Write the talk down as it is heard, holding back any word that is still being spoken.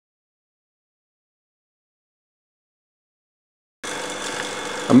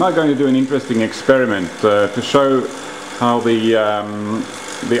I'm now going to do an interesting experiment to show how the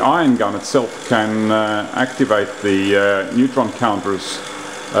ion gun itself can activate the neutron counters,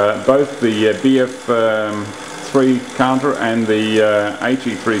 both the BF3 counter and the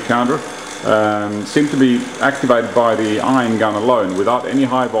HE3 counter seem to be activated by the ion gun alone without any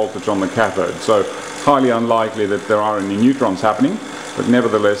high voltage on the cathode. So highly unlikely that there are any neutrons happening, but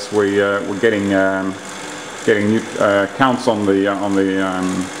nevertheless we're getting counts on the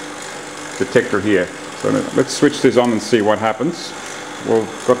detector here. So let's switch this on and see what happens.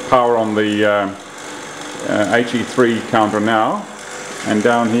 We've got power on the HE3 counter now, and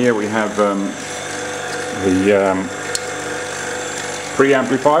down here we have the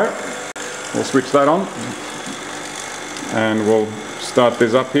preamplifier. We'll switch that on and we'll start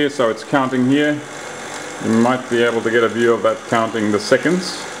this up here so it's counting here. You might be able to get a view of that counting the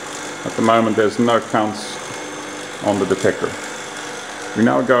seconds. At the moment there's no counts on the detector. We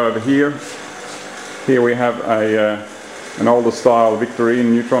now go over here. Here we have an older style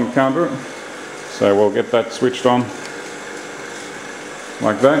Victorine neutron counter. So we'll get that switched on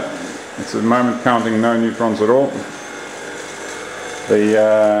like that. It's at the moment counting no neutrons at all. The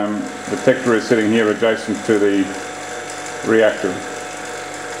detector is sitting here adjacent to the reactor.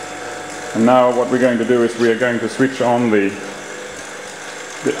 And now what we're going to do is we are going to switch on the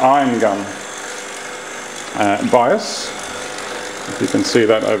ion gun bias. If you can see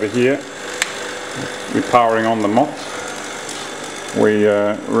that over here, we're powering on the MOT.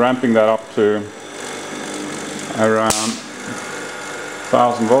 We're ramping that up to around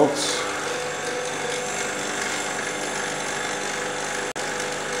 1000 volts.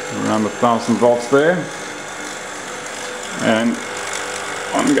 Around 1000 volts there. And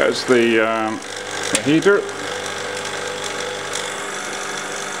on goes the heater.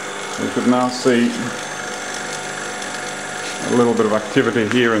 So you could now see a little bit of activity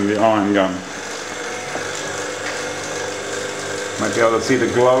here in the ion gun. Might be able to see the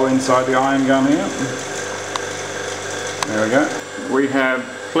glow inside the ion gun here. There we go. We have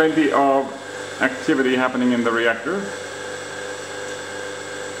plenty of activity happening in the reactor.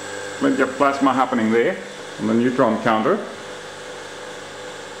 Plenty of plasma happening there on the neutron counter.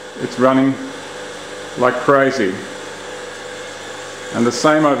 It's running like crazy. And the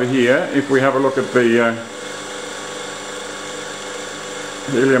same over here, if we have a look at the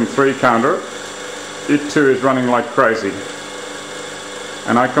helium-3 counter, it too is running like crazy.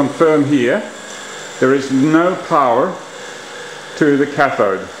 And I confirm here, there is no power to the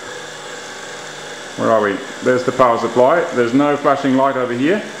cathode. Where are we? There's the power supply. There's no flashing light over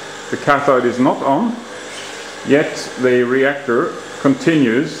here. The cathode is not on, yet the reactor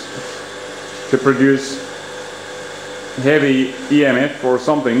continues to produce heavy EMF or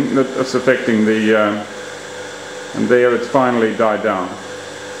something that is affecting the, and there it's finally died down.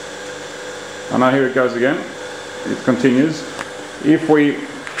 And now here it goes again. It continues. If we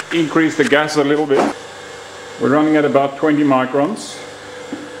increase the gas a little bit, we're running at about 20 microns.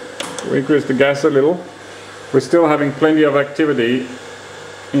 We increase the gas a little. We're still having plenty of activity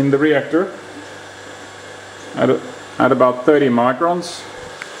in the reactor at about 30 microns.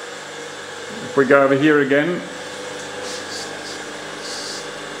 If we go over here again,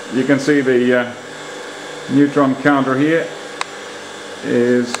 you can see the neutron counter here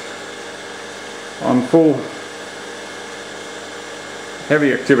is on full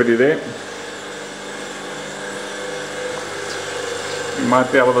heavy activity there. You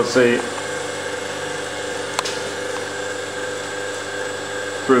might be able to see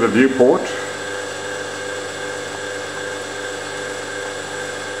through the viewport.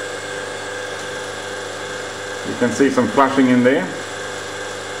 You can see some flashing in there.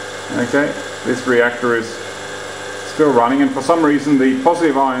 Okay, this reactor is still running, and for some reason the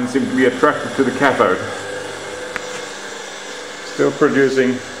positive ions seem to be attracted to the cathode. Still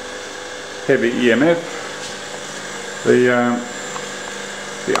producing heavy EMF.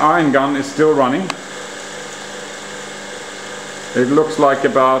 The ion gun is still running. It looks like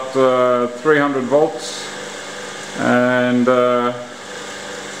about 300 volts and 1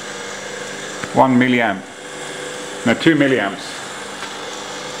 milliamp. No, 2 milliamps.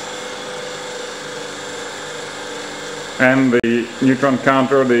 And the neutron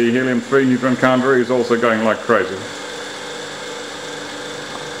counter, the helium-3 neutron counter, is also going like crazy.